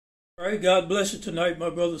All right, God bless you tonight, my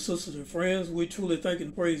brothers, sisters, and friends. We truly thank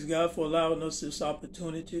and praise God for allowing us this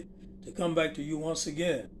opportunity to come back to you once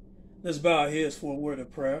again. Let's bow our heads for a word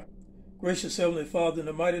of prayer. Gracious Heavenly Father, in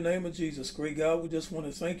the mighty name of Jesus, great God, we just want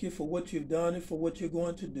to thank you for what you've done and for what you're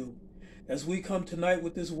going to do. As we come tonight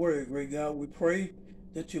with this word, great God, we pray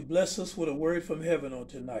that you bless us with a word from heaven on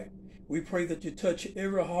tonight. We pray that you touch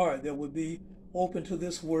every heart that would be open to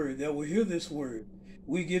this word, that will hear this word.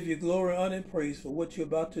 We give you glory, honor, and praise for what you're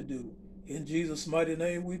about to do. In Jesus' mighty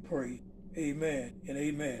name we pray. Amen and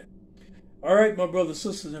amen. All right, my brothers,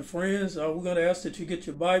 sisters, and friends, we're going to ask that you get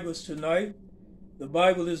your Bibles tonight. The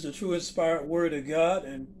Bible is the true inspired word of God,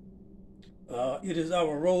 and it is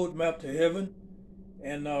our roadmap to heaven.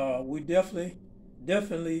 And we definitely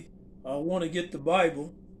want to get the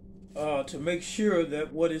Bible to make sure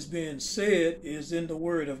that what is being said is in the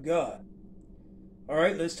Word of God. All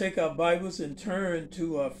right, let's take our Bibles and turn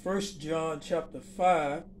to 1 John chapter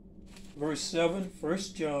 5, verse 7. 1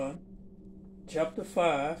 John chapter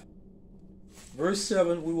 5, verse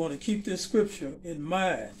 7. We want to keep this scripture in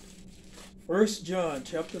mind. 1 John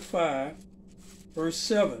chapter 5, verse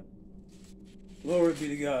 7. Glory be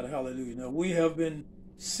to God. Hallelujah. Now, we have been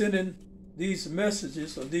sending these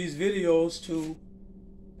messages or these videos to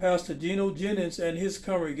Pastor Gino, Jennings, and his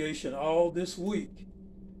congregation all this week.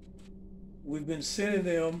 We've been sending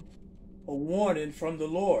them a warning from the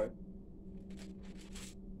Lord.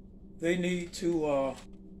 They need to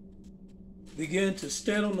begin to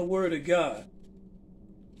stand on the Word of God.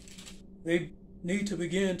 They need to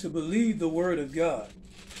begin to believe the Word of God.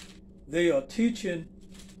 They are teaching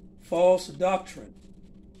false doctrine.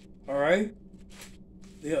 All right?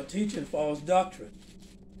 They are teaching false doctrine.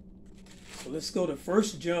 So let's go to 1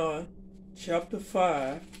 John chapter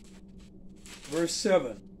 5, verse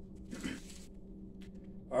 7.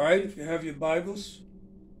 All right, if you have your Bibles,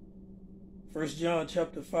 1 John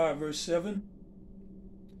chapter 5, verse 7.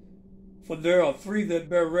 For there are three that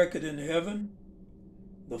bear record in heaven,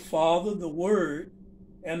 the Father, the Word,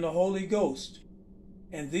 and the Holy Ghost.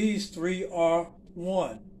 And these three are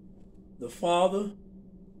one. The Father,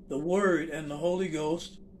 the Word, and the Holy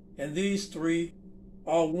Ghost. And these three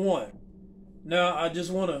are one. Now, I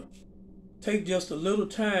just want to take just a little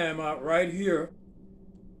time out right here,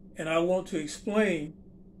 and I want to explain,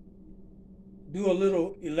 do a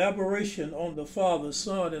little elaboration on the Father,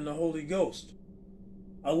 Son, and the Holy Ghost.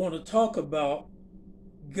 I want to talk about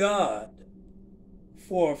God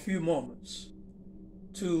for a few moments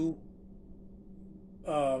to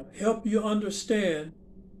help you understand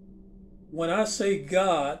when I say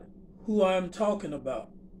God, who I'm talking about.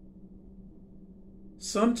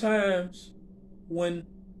 Sometimes when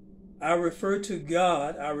I refer to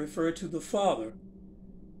God, I refer to the Father.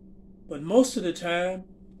 But most of the time,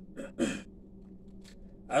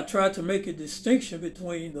 I try to make a distinction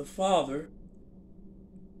between the Father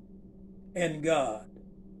and God.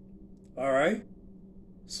 All right?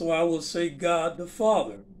 So I will say God the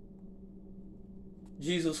Father,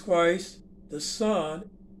 Jesus Christ the Son,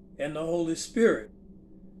 and the Holy Spirit.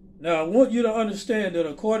 Now, I want you to understand that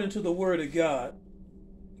according to the Word of God,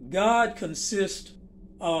 God consists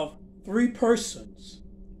of three persons: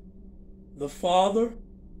 the Father,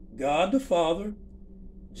 God the Father,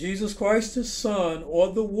 Jesus Christ the Son,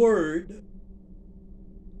 or the Word,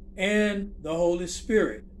 and the Holy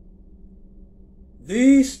Spirit.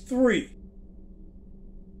 These three.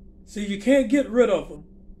 See, you can't get rid of them.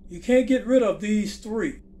 You can't get rid of these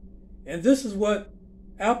three. And this is what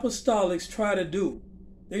apostolics try to do.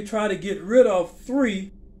 They try to get rid of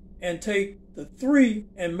three and take the three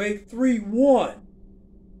and make three one.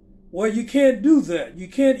 Well, you can't do that. You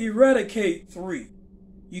can't eradicate three.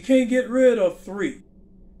 You can't get rid of three.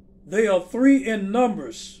 They are three in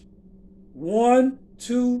numbers. 1,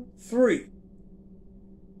 2, 3.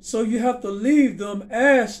 So you have to leave them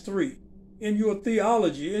as three in your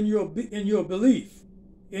theology, in your belief,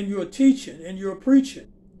 in your teaching, in your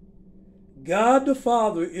preaching. God the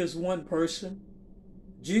Father is one person.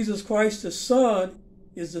 Jesus Christ the Son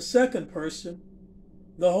is the second person.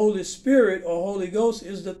 The Holy Spirit or Holy Ghost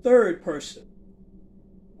is the third person.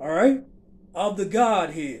 All right? Of the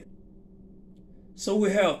Godhead. So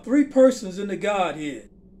we have three persons in the Godhead.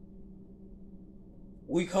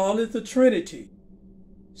 We call it the Trinity.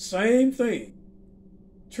 Same thing.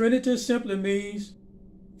 Trinity simply means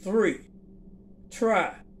three.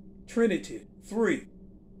 Tri. Trinity. Three.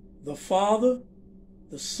 The Father,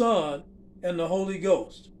 the Son, and the Holy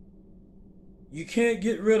Ghost. You can't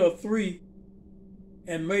get rid of three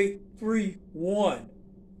and make three one.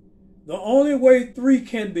 The only way three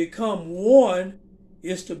can become one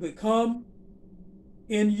is to become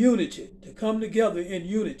in unity, to come together in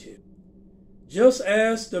unity. just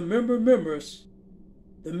as the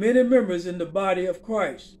the many members in the body of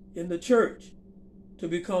Christ, in the church, to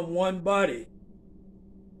become one body,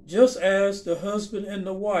 just as the husband and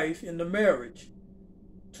the wife in the marriage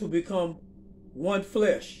to become one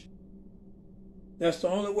flesh. That's the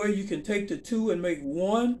only way you can take the two and make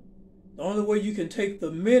one. The only way you can take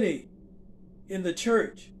the many in the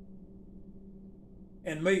church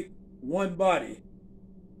and make one body.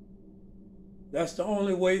 That's the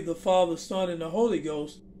only way the Father, Son, and the Holy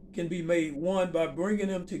Ghost can be made one, by bringing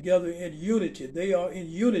them together in unity. They are in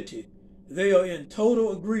unity. They are in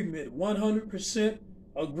total agreement, 100%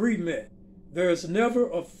 agreement. There is never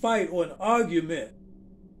a fight or an argument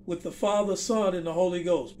with the Father, Son, and the Holy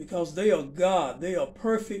Ghost, because they are God. They are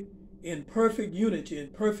perfect, in perfect unity, in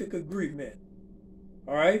perfect agreement.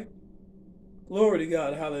 All right? Glory to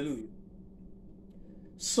God. Hallelujah.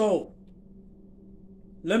 So,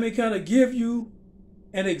 let me kind of give you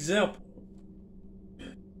an example.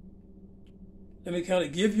 Let me kind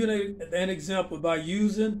of give you an example by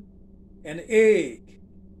using an egg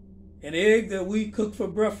that we cook for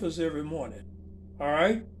breakfast every morning. All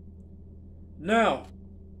right? Now,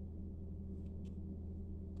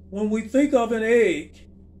 when we think of an egg,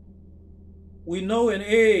 we know an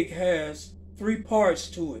egg has three parts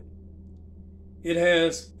to it. It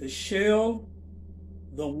has the shell,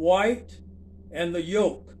 the white, and the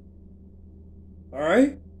yolk. All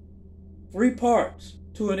right? Three parts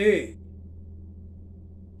to an egg.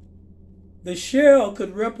 The shell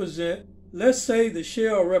could represent, let's say the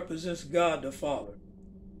shell represents God the Father.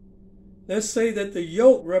 Let's say that the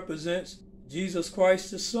yolk represents Jesus Christ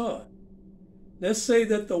the Son. Let's say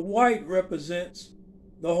that the white represents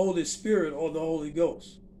the Holy Spirit or the Holy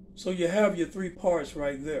Ghost. So you have your three parts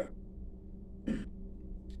right there.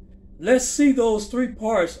 Let's see those three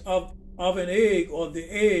parts of an egg, or the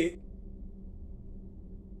egg,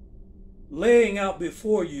 laying out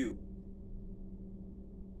before you.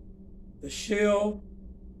 The shell,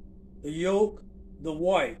 the yolk, the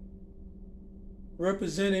white,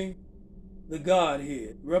 representing the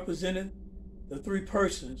Godhead, representing the three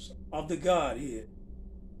persons of the Godhead.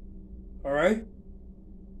 All right?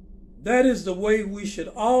 That is the way we should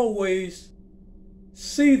always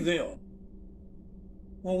see them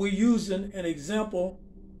when we're using an example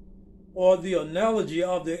or the analogy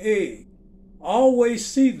of the egg. Always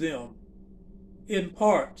see them in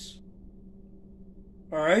parts.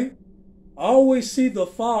 All right? Always see the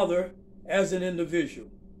Father as an individual,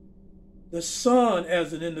 the Son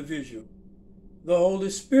as an individual, the Holy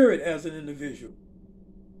Spirit as an individual.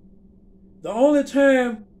 The only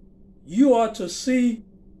time you are to see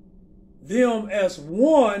them as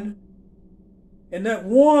one, and that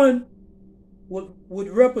one would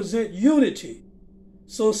represent unity.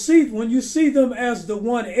 So when you see them as the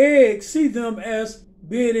one egg, see them as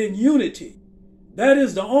being in unity. That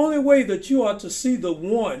is the only way that you are to see the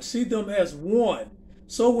one, see them as one.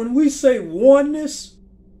 So when we say oneness,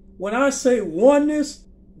 when I say oneness,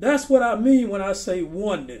 that's what I mean when I say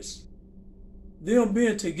oneness. Them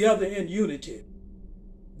being together in unity.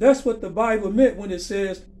 That's what the Bible meant when it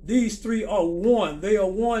says these three are one. They are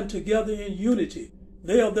one together in unity.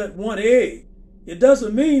 They are that one egg. It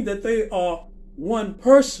doesn't mean that they are one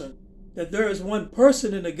person, that there is one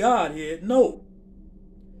person in the Godhead. No.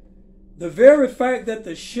 The very fact that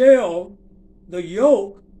the shell, the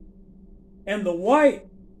yolk, and the white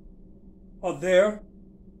are there,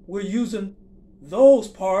 we're using those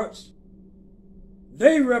parts.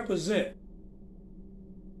 They represent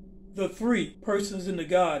the three persons in the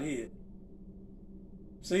Godhead.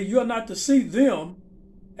 See, you're not to see them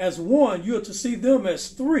as one, you're to see them as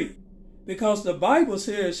three. Because the Bible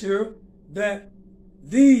says here that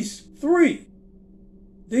these three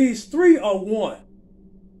are one.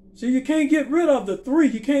 So you can't get rid of the three.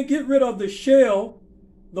 You can't get rid of the shell,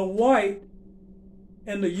 the white,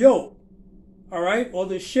 and the yolk. All right? Or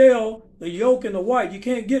the shell, the yolk, and the white. You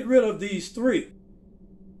can't get rid of these three.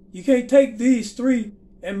 You can't take these three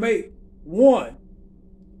and make one.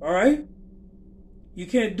 All right? You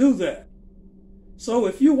can't do that. So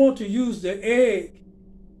if you want to use the egg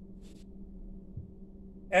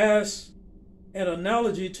as an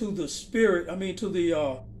analogy to the spirit, to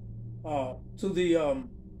the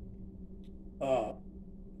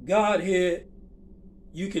Godhead,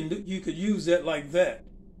 you could use that like that.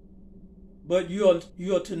 But you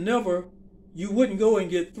are to never, you wouldn't go and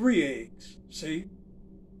get three eggs. See,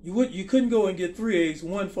 you couldn't go and get three eggs,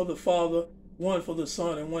 one for the Father, one for the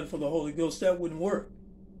Son, and one for the Holy Ghost. That wouldn't work.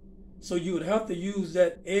 So you would have to use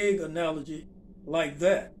that egg analogy like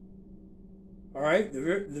that. All right,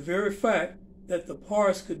 the very fact that the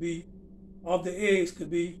parts of the eggs could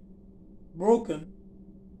be broken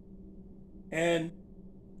And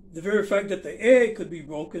the very fact that the egg could be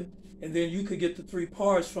broken, and then you could get the three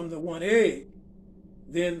parts from the one egg,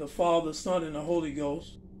 then the Father, Son, and the Holy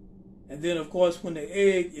Ghost. And then, of course, when the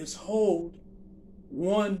egg is whole,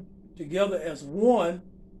 one together as one,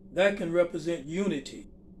 that can represent unity.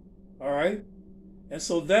 All right? And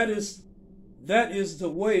so that is the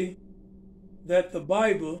way that the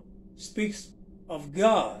Bible speaks of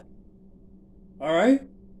God. All right?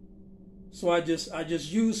 So I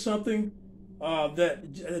just use something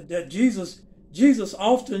that Jesus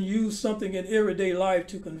often used something in everyday life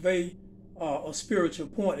to convey a spiritual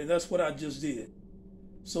point, and that's what I just did.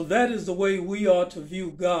 So that is the way we are to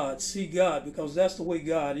view God, see God, because that's the way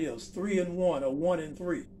God is, 3 in 1 or 1 in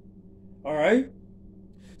 3. All right?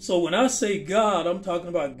 So when I say God, I'm talking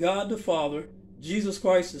about God the Father, Jesus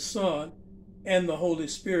Christ the Son, and the Holy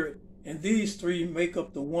Spirit. And these three make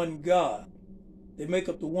up the one God. They make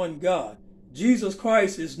up the one God. Jesus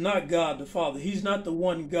Christ is not God the Father. He's not the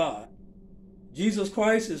one God. Jesus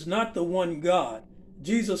Christ is not the one God.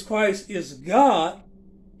 Jesus Christ is God.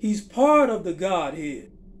 He's part of the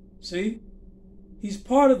Godhead. See? He's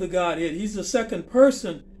part of the Godhead. He's the second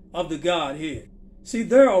person of the Godhead. See,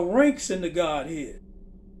 there are ranks in the Godhead.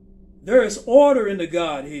 There is order in the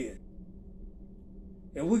Godhead.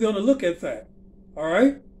 And we're going to look at that. All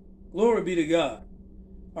right? Glory be to God.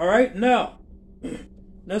 All right? Now,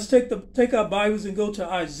 let's take our Bibles and go to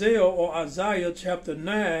Isaiah chapter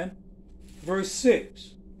 9, verse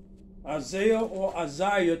 6.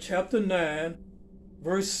 Isaiah chapter 9,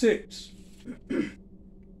 verse 6.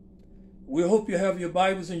 We hope you have your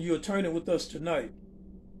Bibles and you're turning with us tonight.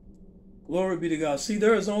 Glory be to God. See,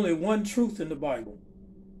 there is only one truth in the Bible.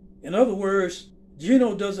 In other words,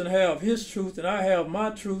 Gino doesn't have his truth and I have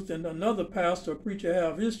my truth, and another pastor or preacher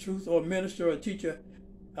have his truth, or minister or teacher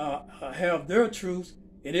have their truth,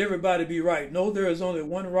 and everybody be right. No, there is only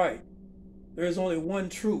one right. There is only one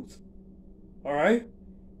truth. All right?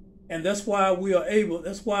 And that's why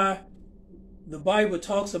that's why the Bible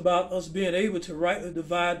talks about us being able to rightly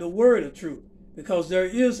divide the word of truth, because there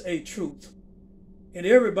is a truth. And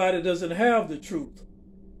everybody doesn't have the truth.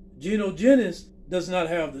 Gino Jennings does not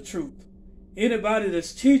have the truth. Anybody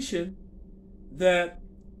that's teaching that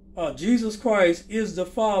Jesus Christ is the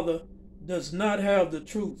Father does not have the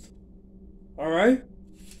truth. All right?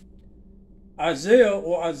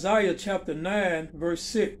 Isaiah chapter 9, verse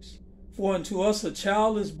 6. For unto us a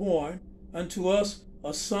child is born, unto us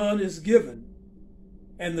a son is given,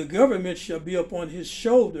 and the government shall be upon his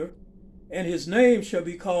shoulder, and his name shall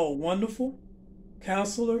be called Wonderful,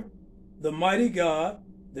 Counselor, the Mighty God,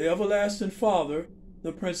 the Everlasting Father,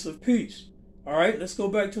 the Prince of Peace. All right, let's go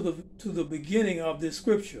back to the beginning of this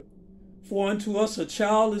scripture. For unto us a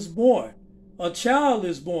child is born. A child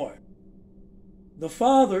is born. The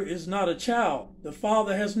Father is not a child. The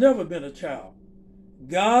Father has never been a child.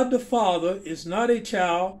 God the Father is not a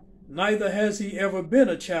child, neither has he ever been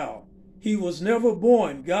a child. He was never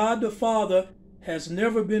born. God the Father has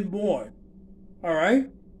never been born. All right?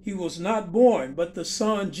 He was not born, but the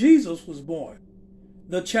Son Jesus was born.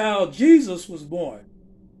 The child Jesus was born.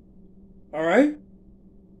 All right?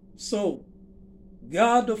 So,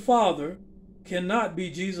 God the Father cannot be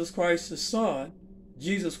Jesus Christ the Son.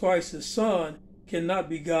 Jesus Christ the Son cannot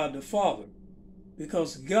be God the Father,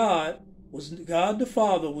 because God the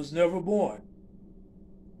Father was never born.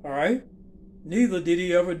 All right? Neither did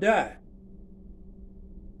he ever die.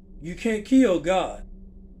 You can't kill God,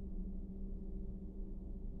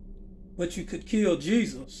 but you could kill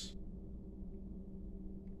Jesus.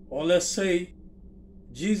 Or let's say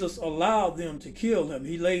Jesus allowed them to kill him.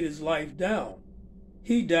 He laid his life down.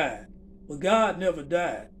 He died, but God never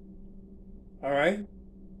died. All right?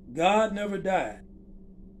 God never died.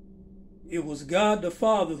 It was God the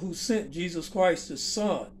Father who sent Jesus Christ, his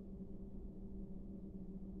Son.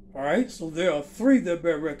 All right? So there are three that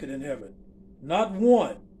bear record in heaven, not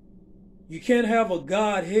one. You can't have a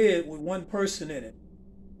Godhead with one person in it.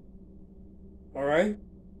 All right?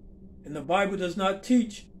 And the Bible does not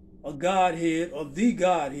teach a Godhead or the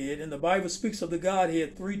Godhead, and the Bible speaks of the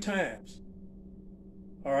Godhead 3 times.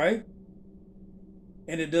 All right?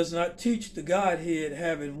 And it does not teach the Godhead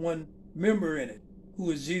having one member in it,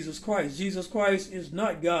 who is Jesus Christ. Jesus Christ is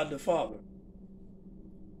not God the Father.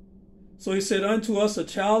 So he said, unto us a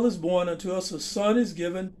child is born, unto us a son is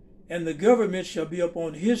given, and the government shall be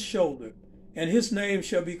upon his shoulder, and his name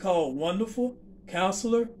shall be called Wonderful,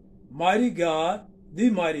 Counselor, Mighty God,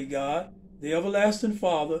 the Everlasting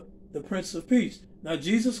Father, the Prince of Peace. Now,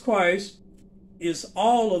 Jesus Christ is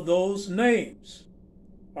all of those names.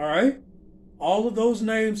 All right? All of those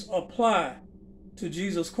names apply to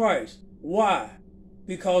Jesus Christ. Why?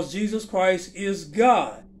 Because Jesus Christ is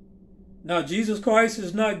God. Now, Jesus Christ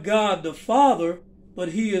is not God the Father, but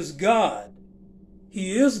he is God.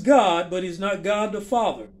 He is God, but he's not God the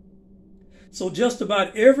Father. So just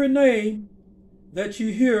about every name that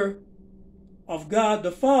you hear of God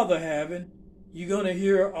the Father having, you're going to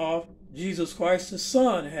hear of Jesus Christ the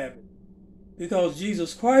Son having. Because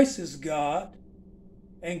Jesus Christ is God,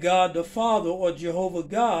 and God the Father, or Jehovah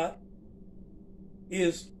God,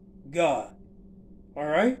 is God. All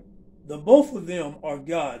right? The both of them are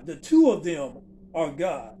God. The two of them are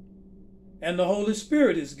God. And the Holy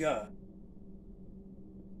Spirit is God.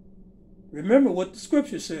 Remember what the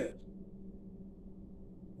scripture says.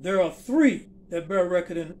 There are three that bear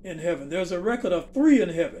record in heaven. There's a record of three in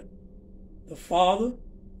heaven. The Father,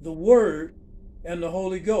 the Word, and the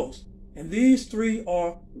Holy Ghost. And these three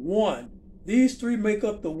are one. These three make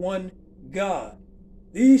up the one God.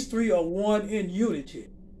 These three are one in unity.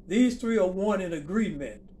 These three are one in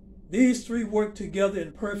agreement. These three work together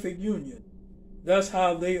in perfect union. That's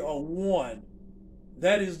how they are one.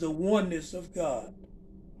 That is the oneness of God.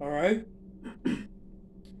 All right?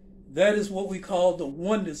 That is what we call the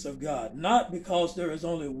oneness of God. Not because there is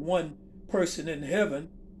only one person in heaven,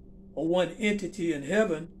 or one entity in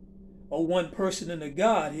heaven, or one person in the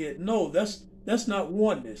Godhead. No, that's not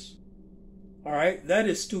oneness. All right? That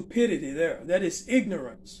is stupidity there. That is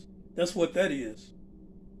ignorance. That's what that is.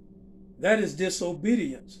 That is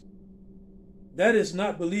disobedience. That is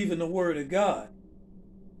not believing the word of God.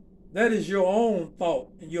 That is your own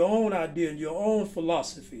thought and your own idea and your own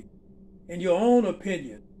philosophy and your own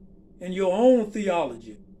opinion and your own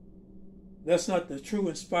theology. That's not the true,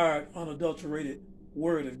 inspired, unadulterated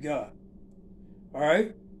word of God. All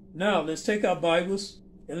right? Now, let's take our Bibles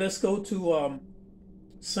and let's go to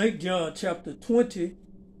St. John chapter 20,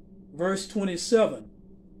 verse 27.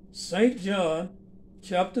 St. John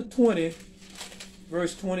chapter 20,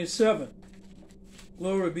 verse 27.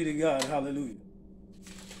 Glory be to God. Hallelujah.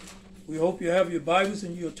 We hope you have your Bibles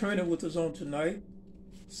and you'll turn it with us on tonight.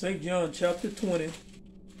 St. John chapter 20,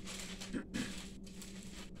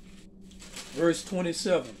 verse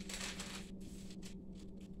 27.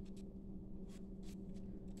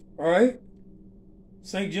 All right?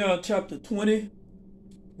 St. John chapter 20,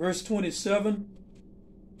 verse 27.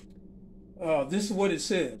 This is what it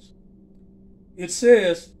says. It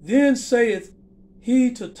says, Then saith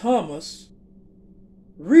he to Thomas,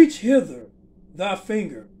 Reach hither thy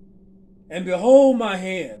finger, and behold my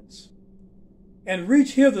hands, and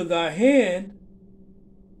reach hither thy hand,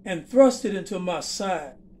 and thrust it into my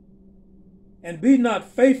side, and be not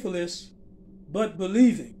faithless, but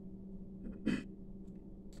believing.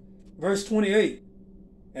 Verse 28,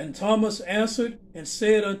 And Thomas answered and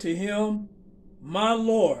said unto him, My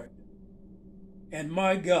Lord and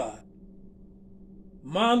my God.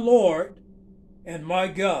 My Lord and my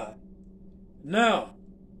God. Now,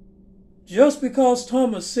 just because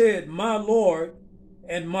Thomas said, My Lord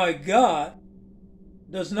and my God,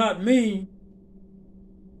 does not mean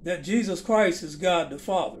that Jesus Christ is God the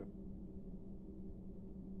Father.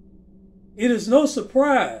 It is no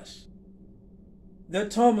surprise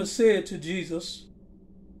that Thomas said to Jesus,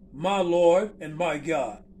 My Lord and my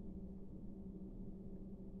God.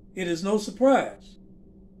 It is no surprise.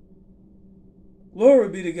 Glory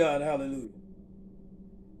be to God. Hallelujah.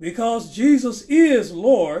 Because Jesus is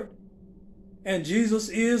Lord and Jesus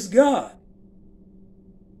is God.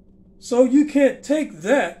 So you can't take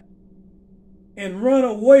that and run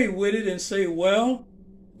away with it and say, well,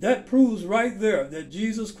 that proves right there that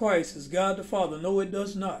Jesus Christ is God the Father. No, it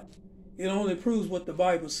does not. It only proves what the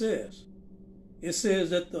Bible says. It says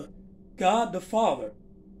that the God the Father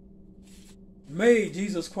made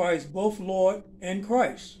Jesus Christ both Lord and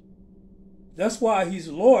Christ. That's why he's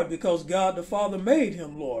Lord, because God the Father made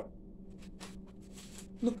him Lord.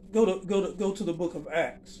 Look, go to the book of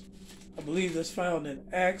Acts. I believe that's found in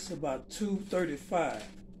Acts about 2:35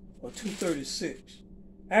 or 2:36.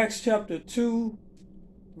 Acts chapter 2,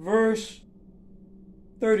 verse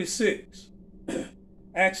 36.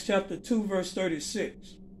 Acts chapter 2, verse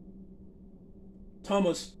 36.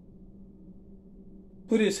 Thomas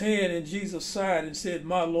put his hand in Jesus' side and said,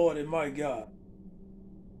 My Lord and my God.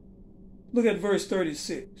 Look at verse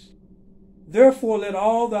 36. Therefore let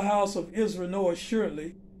all the house of Israel know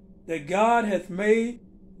assuredly that God hath made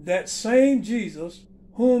that same Jesus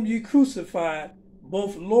whom ye crucified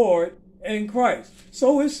both Lord and Christ.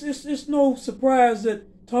 So it's no surprise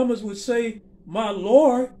that Thomas would say, My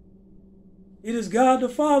Lord. It is God the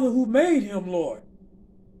Father who made him Lord.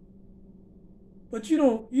 But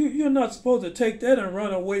you're not supposed to take that and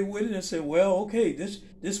run away with it and say, well, okay,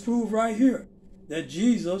 this proves right here that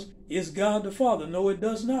Jesus is God the Father. No, it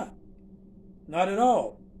does not. Not at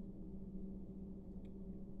all.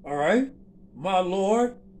 All right? my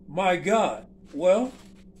Lord, my God. Well,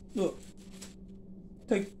 look,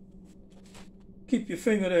 keep your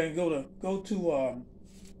finger there and go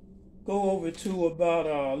over to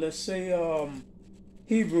about let's say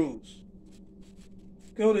Hebrews.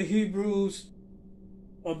 Go to Hebrews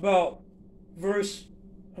about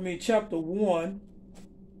chapter 1.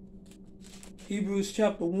 Hebrews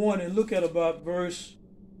chapter 1, and look at about verse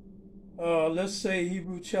let's say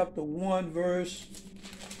Hebrews chapter 1 verse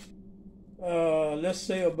let's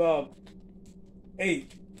say about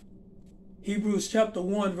 8. Hebrews chapter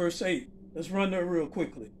 1 verse 8. Let's run there real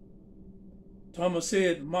quickly. Thomas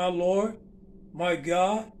said, my Lord, my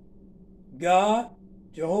God,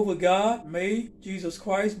 Jehovah God made Jesus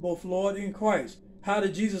Christ both Lord and Christ. How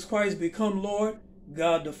did Jesus Christ become Lord?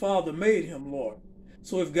 God the Father made him Lord.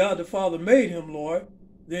 So if God the Father made him Lord,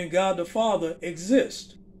 then God the Father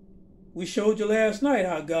exists. We showed you last night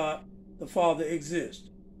how God the Father exists.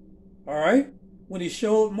 All right? When he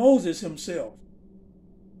showed Moses himself.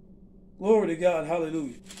 Glory to God.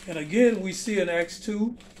 Hallelujah. And again, we see in Acts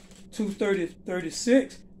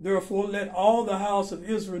 2:36, therefore let all the house of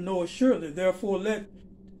Israel know assuredly. Therefore let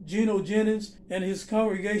Gino, Jennings, and his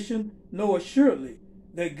congregation know assuredly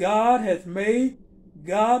that God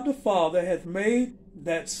the Father hath made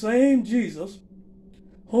that same Jesus,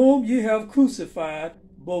 whom ye have crucified,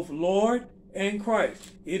 both Lord and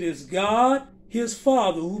Christ. It is God, his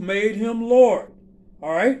Father, who made him Lord.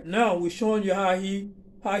 All right, now we're showing you how he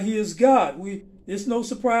is God. It's no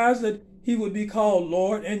surprise that he would be called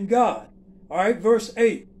Lord and God. All right, verse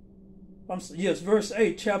 8. Verse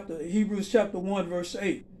 8, Hebrews chapter 1, verse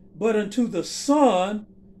 8. But unto the Son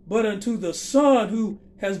who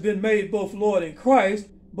has been made both Lord and Christ,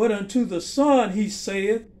 but unto the Son he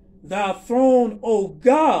saith, thy throne, O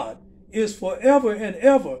God, is forever and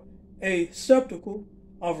ever. A sepulchre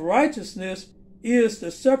of righteousness is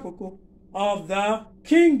the sepulchre of thy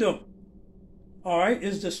kingdom. All right,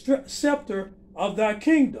 is the scepter of thy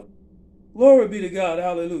kingdom. Glory be to God.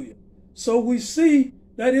 Hallelujah. So we see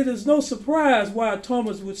that it is no surprise why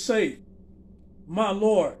Thomas would say, my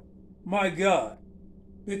Lord, my God,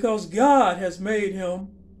 because God has made him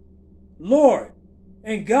Lord,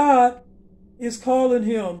 and God is calling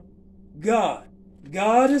him God.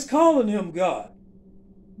 God is calling him God.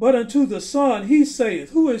 But unto the Son he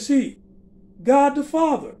saith, who is he? God the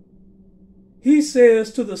Father. He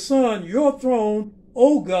says to the Son, your throne,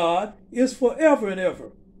 O God, is forever and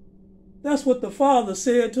ever. That's what the Father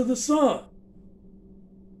said to the Son.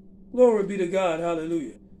 Glory be to God.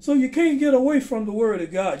 Hallelujah. So you can't get away from the Word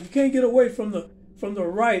of God. You can't get away from the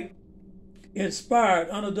right, inspired,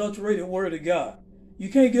 unadulterated Word of God. You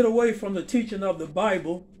can't get away from the teaching of the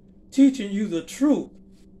Bible, teaching you the truth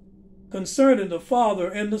concerning the Father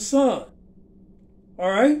and the Son. All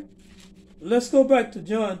right? Let's go back to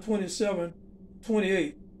John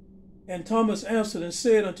 27:28. And Thomas answered and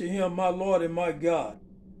said unto him, my Lord and my God.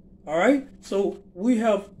 All right? So we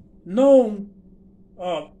have known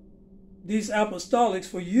these apostolics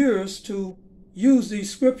for years to use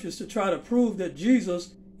these scriptures to try to prove that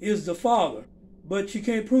Jesus is the Father. But you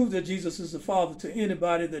can't prove that Jesus is the Father to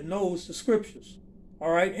anybody that knows the scriptures.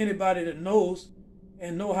 All right? Anybody that knows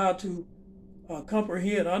and know how to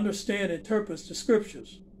comprehend, understand, interpret the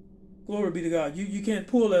scriptures. Glory be to God. You can't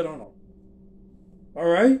pull that on them. All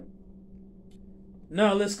right?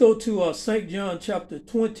 Now let's go to St. John chapter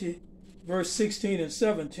 20, verse 16 and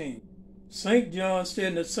 17. St. John, stay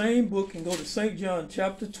in the same book and go to St. John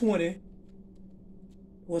chapter 20.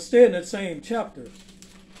 Well, stay in that same chapter.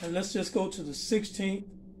 And let's just go to the 16th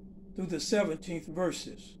through the 17th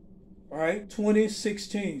verses. All right,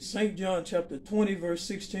 20:16. St. John chapter 20, verse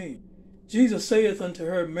 16. Jesus saith unto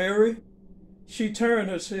her, Mary. She turned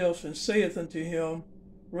herself and saith unto him,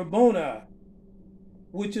 Rabboni,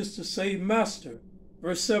 which is to say, Master.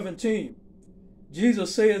 Verse 17.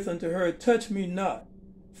 Jesus saith unto her, touch me not,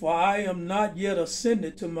 for I am not yet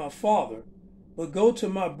ascended to my Father, but go to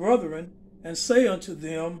my brethren and say unto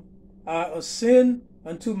them, I ascend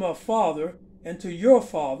unto my Father and to your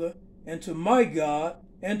Father and to my God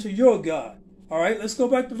and to your God. All right, let's go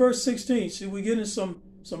back to verse 16. See, we're getting some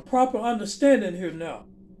proper understanding here now.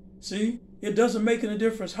 See, it doesn't make any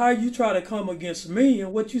difference how you try to come against me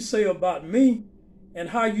and what you say about me and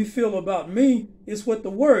how you feel about me. It's what the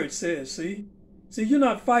Word says, see? See, you're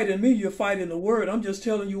not fighting me, you're fighting the Word. I'm just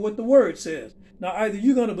telling you what the Word says. Now, either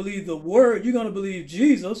you're going to believe the Word, you're going to believe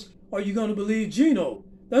Jesus, or you're going to believe Gino.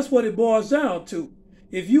 That's what it boils down to.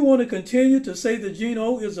 If you want to continue to say that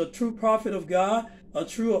Gino is a true prophet of God, a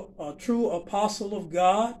true apostle of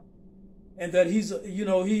God, and that he's a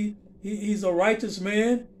righteous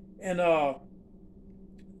man, and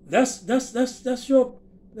that's your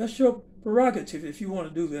prerogative if you want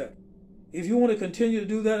to do that. If you want to continue to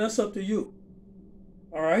do that, that's up to you.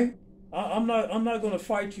 All right? I'm not going to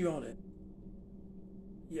fight you on it.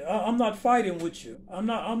 Yeah, I'm not fighting with you. I'm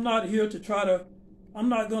not here to try to. I'm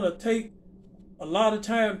not going to take a lot of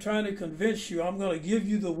time trying to convince you. I'm going to give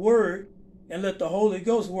you the word and let the Holy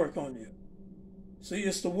Ghost work on you. See,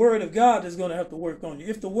 it's the word of God that's going to have to work on you.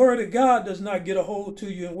 If the word of God does not get a hold to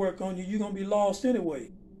you and work on you, you're going to be lost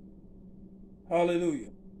anyway.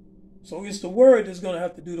 Hallelujah. So it's the word that's going to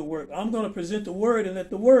have to do the work. I'm going to present the word and let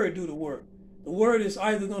the word do the work. The word is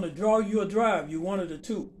either going to draw you or drive you, one of the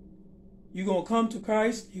two. You're going to come to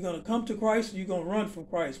Christ, you're going to come to Christ, or you're going to run from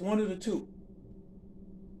Christ, one of the two.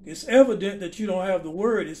 It's evident that you don't have the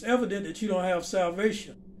word. It's evident that you don't have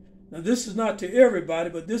salvation. Now, this is not to everybody,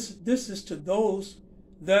 but this is to those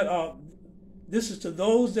that are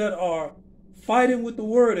fighting with the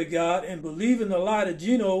word of God and believing the lie that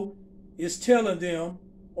Gino is telling them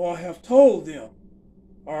or have told them.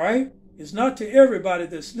 All right? It's not to everybody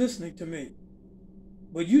that's listening to me,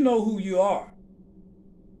 but you know who you are.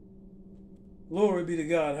 Glory be to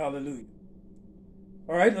God. Hallelujah.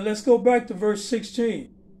 All right, now let's go back to verse 16.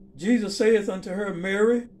 Jesus saith unto her,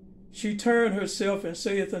 Mary. She turned herself and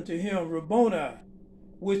saith unto him, Rabboni,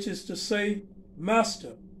 which is to say,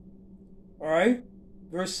 Master. All right,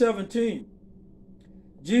 verse 17.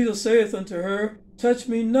 Jesus saith unto her, Touch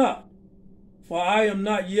me not, for I am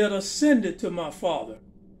not yet ascended to my Father.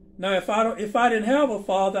 Now, if I didn't have a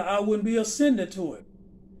Father, I wouldn't be ascended to Him.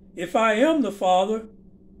 If I am the Father,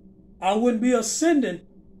 I wouldn't be ascending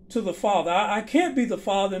to the Father. I can't be the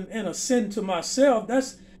Father and ascend to myself.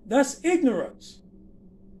 That's ignorance.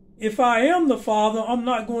 If I am the Father, I'm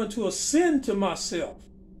not going to ascend to myself.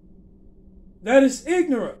 That is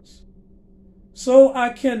ignorance. So I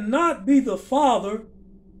cannot be the Father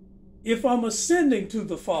if I'm ascending to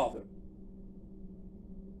the Father.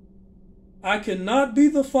 I cannot be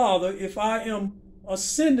the Father if I am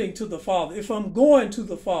ascending to the Father, if I'm going to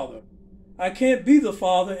the Father. I can't be the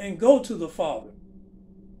Father and go to the Father.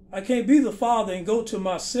 I can't be the Father and go to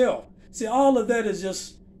myself. See, all of that is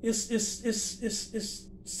just, it's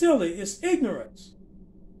silly. It's ignorance.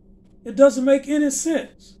 It doesn't make any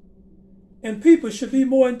sense. And people should be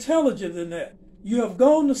more intelligent than that. You have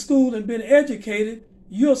gone to school and been educated.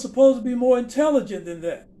 You're supposed to be more intelligent than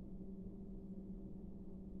that.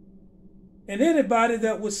 And anybody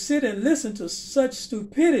that would sit and listen to such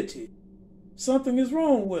stupidity, something is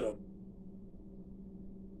wrong with them.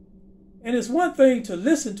 And it's one thing to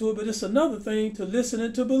listen to it, but it's another thing to listen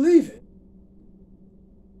and to believe it.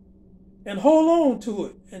 And hold on to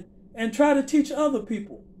it and try to teach other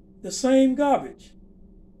people the same garbage.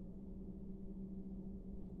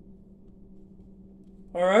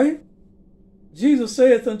 All right? Jesus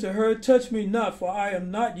saith unto her, Touch me not, for I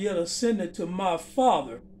am not yet ascended to my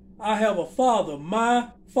Father. I have a Father, my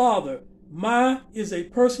Father. My is a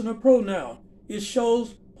personal pronoun. It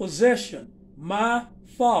shows possession. My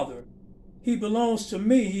Father. He belongs to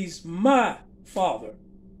me. He's my Father.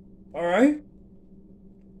 All right?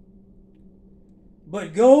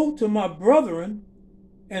 But go to my brethren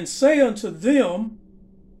and say unto them,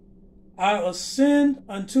 I ascend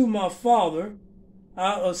unto my Father.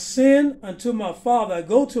 I ascend unto my Father. I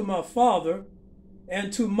go to my Father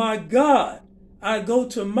and to my God. I go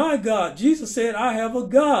to my God. Jesus said, I have a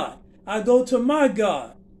God. I go to my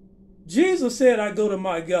God. Jesus said, I go to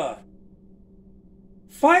my God.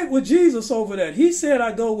 Fight with Jesus over that. He said,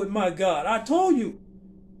 I go with my God. I told you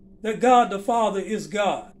that God the Father is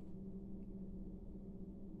God.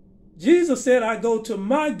 Jesus said, I go to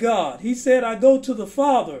my God. He said, I go to the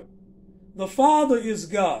Father. The Father is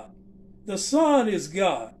God. The Son is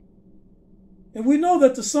God. And we know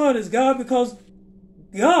that the Son is God because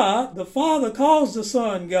God, the Father, calls the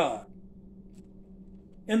Son God.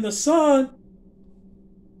 And the Son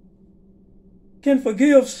can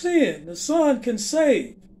forgive sin. The Son can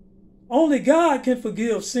save. Only God can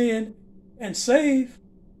forgive sin and save.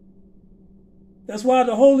 That's why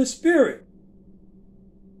the Holy Spirit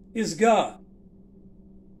is God.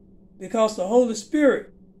 Because the Holy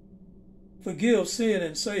Spirit forgives sin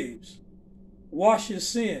and saves. Washes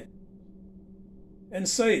sin and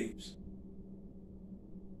saves.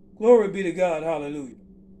 Glory be to God. Hallelujah.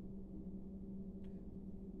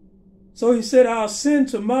 So he said, I'll ascend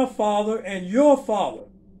to my Father and your Father.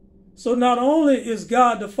 So not only is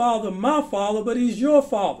God the Father my Father, but He's your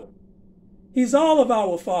Father. He's all of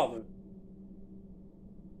our Father.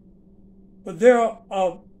 But there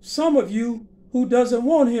are some of you who doesn't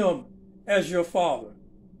want Him as your Father.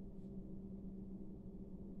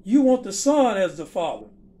 You want the Son as the Father.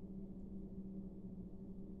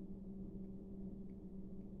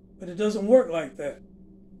 But it doesn't work like that.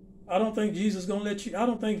 I don't think Jesus is going to let you, I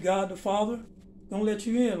don't think God the Father going to let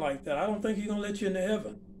you in like that. I don't think he's going to let you into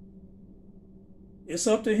heaven. It's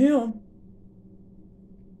up to him.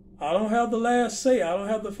 I don't have the last say. I don't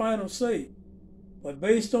have the final say. But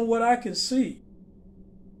based on what I can see,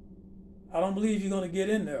 I don't believe you're going to get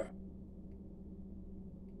in there.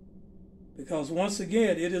 Because once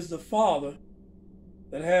again, it is the Father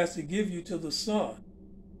that has to give you to the Son.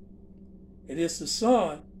 It is the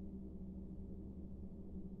Son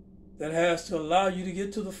that has to allow you to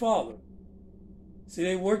get to the Father. See,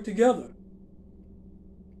 they work together.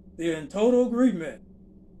 They're in total agreement.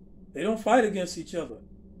 They don't fight against each other.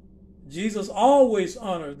 Jesus always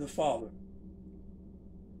honored the Father.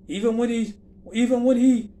 Even when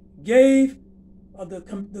he gave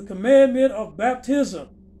the commandment of baptism,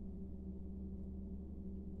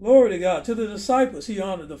 glory to God, to the disciples, he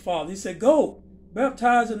honored the Father. He said, go,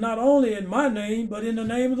 baptize it not only in my name, but in the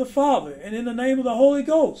name of the Father and in the name of the Holy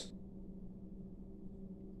Ghost.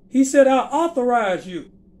 He said, I authorize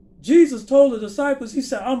you. Jesus told the disciples, he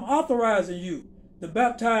said, I'm authorizing you to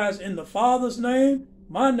baptize in the Father's name,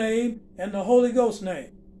 my name, and the Holy Ghost's name.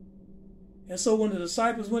 And so when the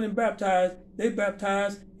disciples went and baptized, they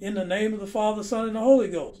baptized in the name of the Father, Son, and the Holy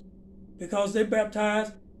Ghost, because they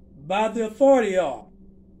baptized by the authority of.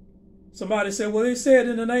 Somebody said, well, they said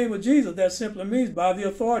in the name of Jesus. That simply means by the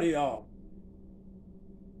authority of.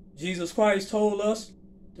 Jesus Christ told us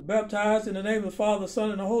to baptize in the name of the Father,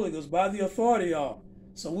 Son, and the Holy Ghost by the authority of.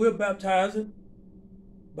 So we're baptizing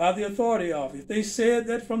by the authority of. If they said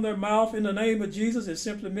that from their mouth in the name of Jesus, it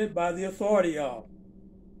simply meant by the authority of.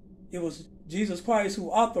 It was Jesus Christ who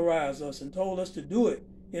authorized us and told us to do it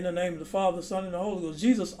in the name of the Father, Son, and the Holy Ghost.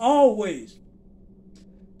 Jesus always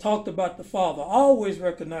talked about the Father, always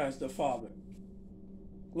recognized the Father.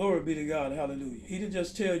 Glory be to God, hallelujah. He didn't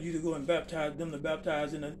just tell you to go and baptize them to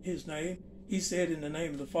baptize in his name. He said in the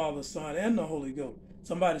name of the Father, Son, and the Holy Ghost.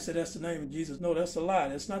 Somebody said that's the name of Jesus. No, that's a lie.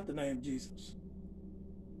 That's not the name of Jesus.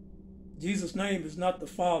 Jesus' name is not the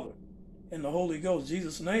Father and the Holy Ghost.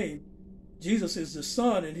 Jesus' name, Jesus is the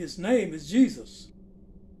Son, and his name is Jesus.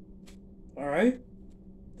 All right?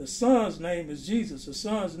 The Son's name is Jesus. The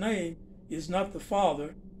Son's name is not the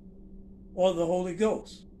Father or the Holy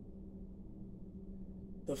Ghost.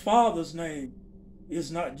 The Father's name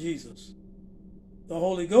is not Jesus. The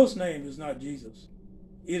Holy Ghost's name is not Jesus.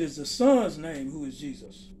 It is the Son's name who is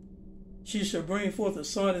Jesus. She shall bring forth a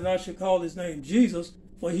son, and I shall call his name Jesus,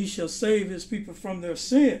 for he shall save his people from their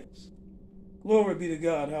sins. Glory be to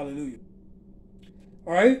God. Hallelujah.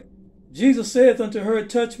 All right. Jesus saith unto her,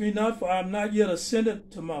 touch me not, for I am not yet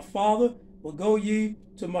ascended to my Father, but go ye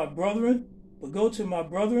to my brethren,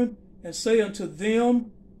 and say unto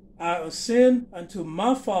them, I ascend unto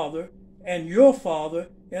my Father and your Father,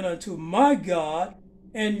 and unto my God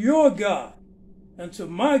and your God. Unto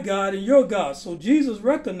my God and your God. So Jesus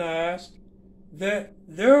recognized that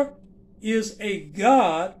there is a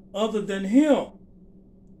God other than him.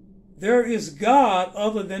 There is God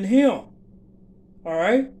other than him. All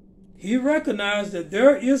right? He recognized that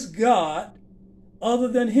there is God other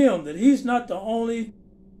than him, that he's not the only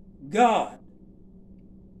God.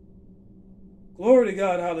 Glory to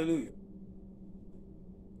God, hallelujah.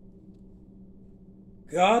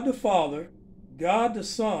 God the Father, God the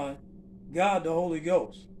Son, God the Holy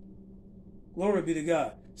Ghost. Glory be to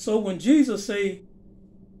God. So when Jesus say,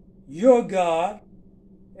 your God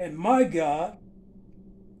and my God,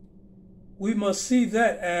 we must see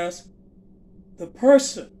that as the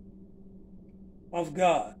person of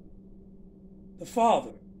God, the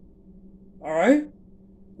Father. All right?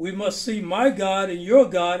 We must see my God and your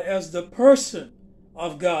God as the person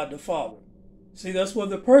of God the Father. See, that's where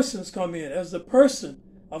the persons come in, as the person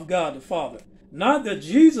of God the Father. Not that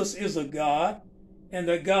Jesus is a God, and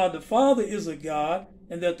that God the Father is a God,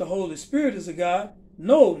 and that the Holy Spirit is a God.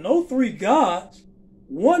 No, no three gods,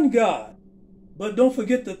 one God. But don't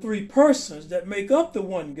forget the three persons that make up the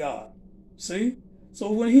one God. See?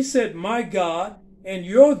 So when he said, my God and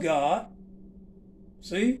your God,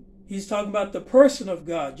 see? He's talking about the person of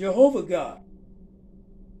God, Jehovah God.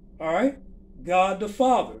 All right? God the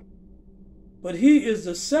Father. But he is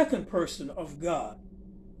the second person of God.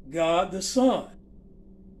 God the Son.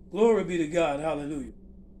 Glory be to God. Hallelujah.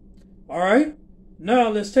 All right. Now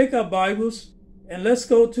let's take our Bibles and let's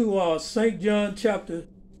go to St. John chapter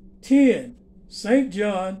 10. St.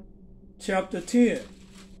 John chapter 10.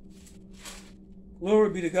 Glory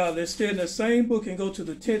be to God. Let's stay in the same book and go to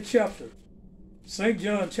the 10th chapter. St.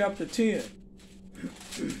 John chapter 10.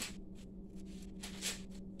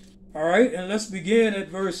 All right. And let's begin at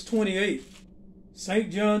verse 28.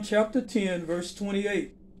 St. John chapter 10, verse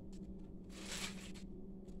 28.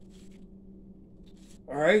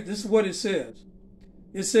 All right, this is what it says.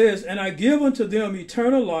 It says, and I give unto them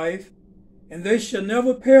eternal life, and they shall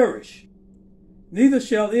never perish, neither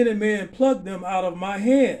shall any man pluck them out of my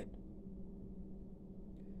hand.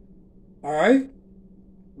 All right,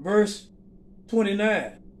 verse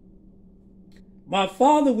 29. My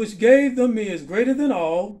Father which gave them me is greater than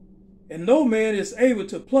all, and no man is able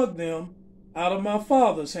to pluck them out of my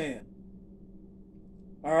Father's hand.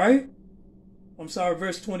 All right, I'm sorry,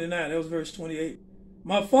 verse 29, that was verse 28.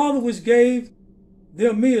 My Father which gave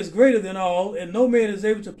them me is greater than all, and no man is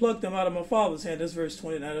able to pluck them out of my Father's hand. That's verse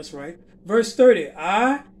 29, that's right. Verse 30,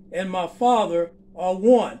 I and my Father are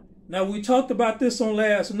one. Now, we talked about this on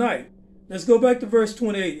last night. Let's go back to verse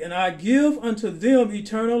 28. And I give unto them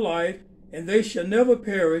eternal life, and they shall never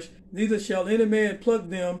perish, neither shall any man pluck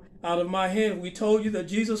them out of my hand. We told you that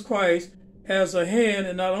Jesus Christ has a hand,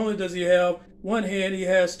 and not only does he have one hand, he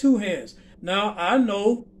has two hands. Now, I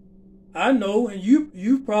know, and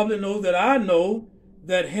you probably know that I know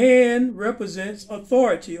that hand represents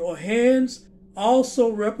authority, or hands also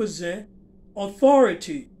represent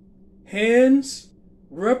authority. Hands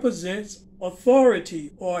represents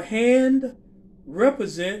authority, or hand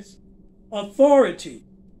represents authority.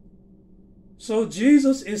 So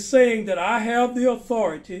Jesus is saying that I have the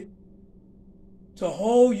authority to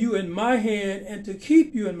hold you in my hand and to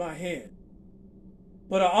keep you in my hand.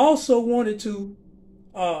 But I also wanted to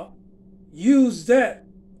use that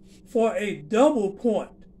for a double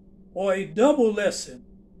point or a double lesson,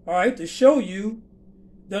 all right, to show you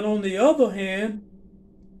that on the other hand,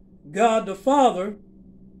 God the Father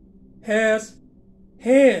has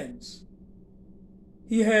hands.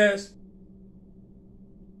 He has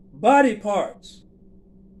body parts,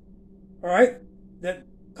 all right, that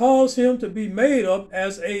cause him to be made up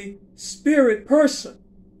as a spirit person.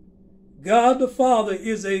 God the Father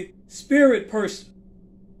is a spirit person.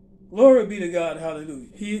 Glory be to God, hallelujah.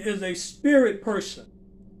 He is a spirit person.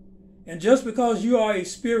 And just because you are a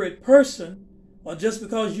spirit person, or just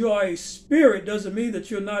because you are a spirit, doesn't mean that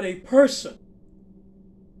you're not a person.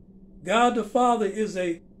 God the Father is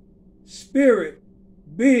a spirit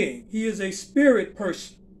being. He is a spirit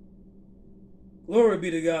person. Glory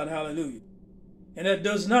be to God, hallelujah. And that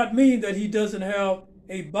does not mean that he doesn't have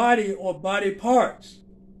a body or body parts.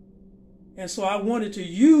 And so I wanted to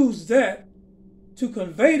use that to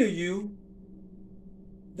convey to you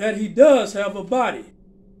that he does have a body.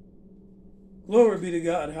 Glory be to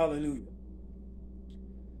God, hallelujah.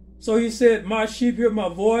 So he said, my sheep hear my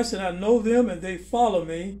voice, and I know them, and they follow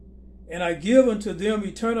me, and I give unto them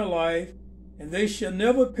eternal life, and they shall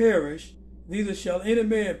never perish, neither shall any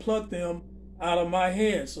man pluck them out of my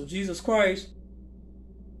hand. So Jesus Christ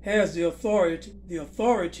has the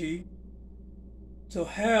authority to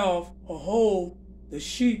have or hold the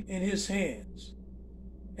sheep in his hands.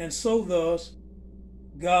 And so thus,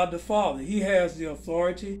 God the Father, he has the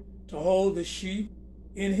authority to hold the sheep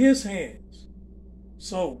in his hands.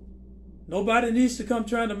 So nobody needs to come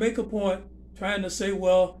trying to make a point, trying to say,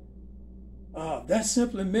 well, that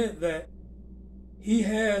simply meant that he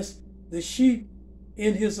has the sheep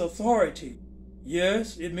in his authority.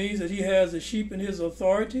 Yes, it means that he has the sheep in his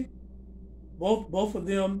authority. Both of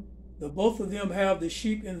them have the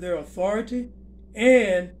sheep in their authority,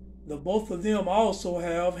 and the both of them also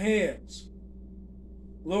have hands.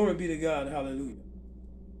 Glory be to God, hallelujah.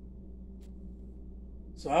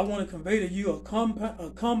 So I want to convey to you a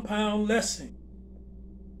compound lesson.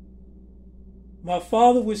 My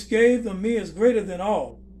Father which gave them me is greater than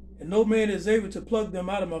all, and no man is able to pluck them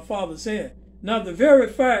out of my Father's hand. Now the very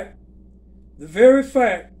fact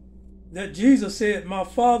that Jesus said, my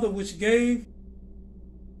Father which gave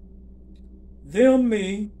them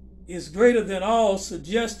me is greater than all,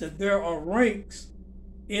 suggests that there are ranks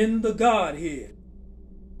in the Godhead.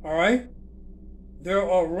 All right? There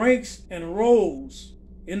are ranks and roles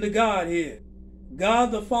in the Godhead.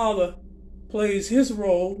 God the Father plays his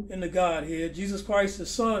role in the Godhead. Jesus Christ the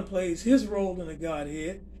Son plays his role in the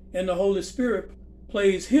Godhead. And the Holy Spirit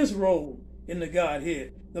plays his role in the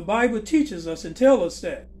Godhead. The Bible teaches us and tells us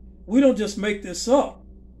that. We don't just make this up.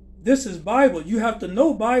 This is Bible. You have to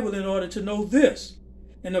know Bible in order to know this.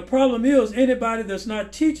 And the problem is, anybody that's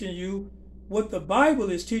not teaching you what the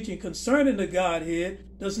Bible is teaching concerning the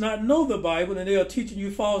Godhead does not know the Bible, and they are teaching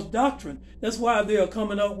you false doctrine. That's why they are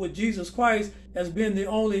coming up with Jesus Christ as being the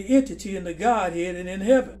only entity in the Godhead and in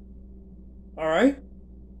heaven. All right?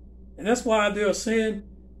 And that's why they're saying,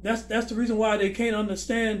 that's the reason why they can't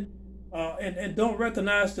understand and don't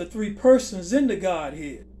recognize the three persons in the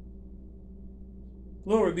Godhead.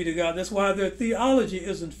 Glory be to God. That's why their theology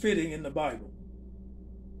isn't fitting in the Bible.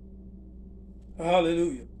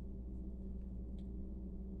 Hallelujah.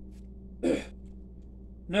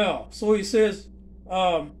 Now, so he says,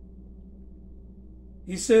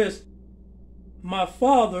 my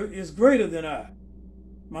Father is greater than I.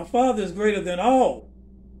 My Father is greater than all.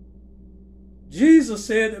 Jesus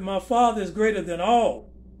said that my Father is greater than all.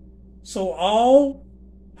 So all,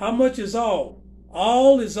 how much is all?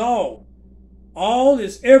 All is all. All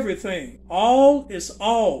is everything. All is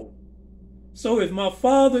all. So if my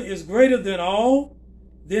Father is greater than all,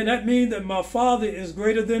 then that means that my Father is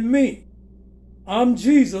greater than me. I'm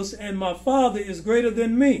Jesus and my Father is greater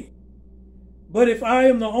than me. But if I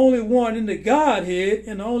am the only one in the Godhead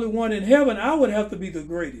and the only one in heaven, I would have to be the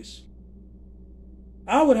greatest.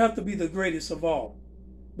 I would have to be the greatest of all.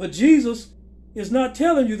 But Jesus is not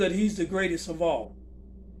telling you that he's the greatest of all.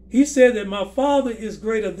 He said that my Father is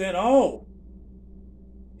greater than all.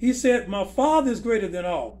 He said my Father is greater than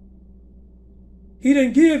all. He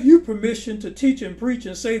didn't give you permission to teach and preach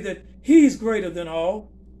and say that he's greater than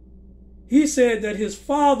all. He said that his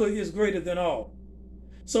Father is greater than all.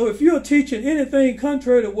 So if you're teaching anything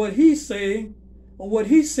contrary to what he's saying or what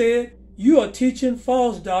he said, you are teaching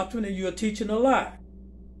false doctrine and you are teaching a lie.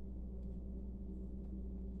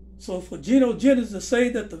 So for Gino Jennings to say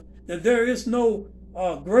that there is no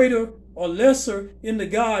greater or lesser in the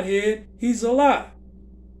Godhead, he's a lie.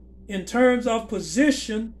 In terms of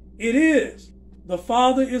position, it is. The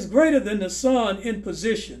Father is greater than the Son in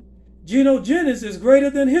position. Gino Jennings is greater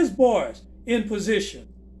than his boys in position.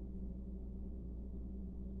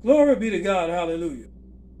 Glory be to God, hallelujah.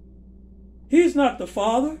 He's not the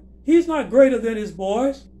Father. He's not greater than his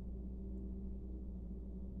boys.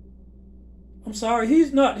 I'm sorry,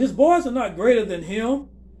 he's not. His boys are not greater than him.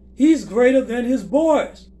 He's greater than his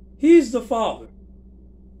boys. He's the Father.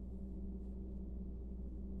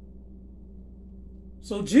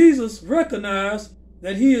 So Jesus recognized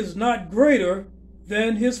that he is not greater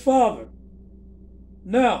than his Father.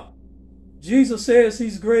 Now, Jesus says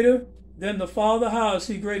he's greater than the Father. How is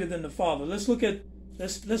he greater than the Father? Let's look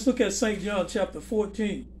at St. John chapter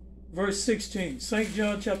 14, verse 16. St.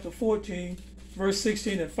 John chapter 14, verse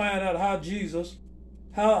 16, and find out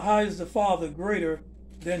how how is the Father greater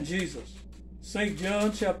than Jesus? St.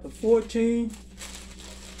 John chapter 14,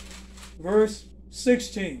 verse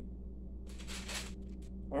 16.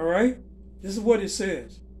 All right? This is what it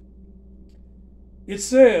says. It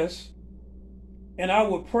says, and I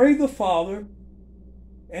will pray the Father,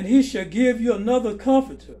 and he shall give you another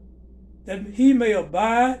comforter, that he may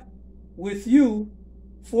abide with you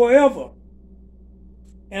forever.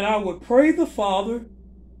 And I will pray the Father,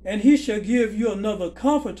 and he shall give you another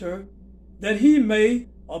comforter, that he may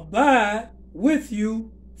abide with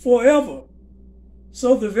you forever.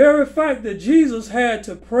 So the very fact that Jesus had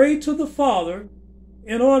to pray to the Father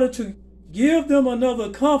in order to give them another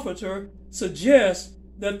comforter suggests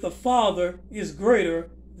that the Father is greater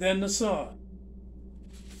than the Son.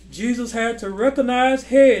 Jesus had to recognize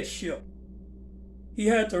headship. He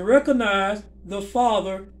had to recognize the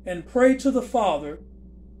Father and pray to the Father.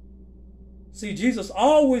 See, Jesus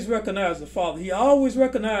always recognized the Father. He always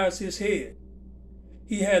recognized his head.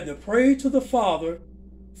 He had to pray to the Father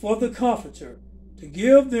for the comforter, to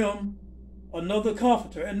give them another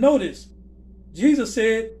comforter. And notice, Jesus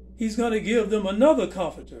said he's going to give them another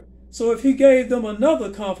comforter. So if he gave them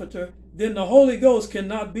another comforter, then the Holy Ghost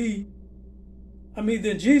cannot be,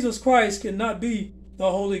 then Jesus Christ cannot be the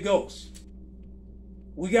Holy Ghost.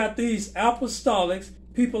 We got these apostolics,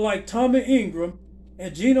 people like Tommy Ingram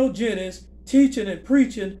and Gino Jennings, teaching and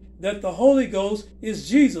preaching that the Holy Ghost is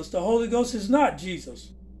Jesus. The Holy Ghost is not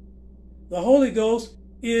Jesus. The Holy Ghost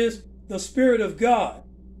is the Spirit of God.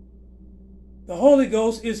 The Holy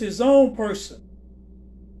Ghost is his own person.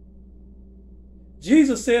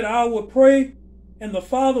 Jesus said, I will pray and the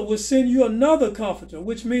Father will send you another comforter,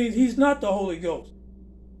 which means he's not the Holy Ghost.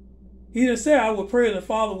 He didn't say, I will pray and the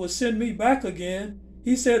Father will send me back again.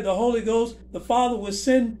 He said the Holy Ghost, the Father will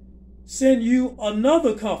send you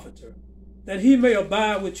another comforter, that he may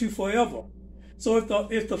abide with you forever. So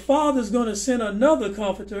if the Father is going to send another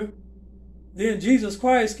comforter, then Jesus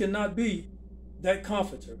Christ cannot be that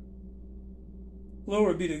comforter.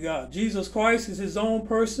 Glory be to God. Jesus Christ is his own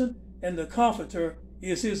person, and the comforter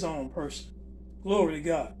is his own person. Glory to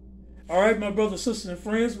God. All right, my brothers, sisters, and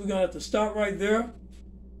friends, we're going to have to stop right there,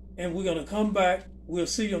 and we're going to come back. We'll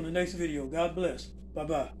see you on the next video. God bless.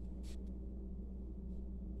 Bye-bye.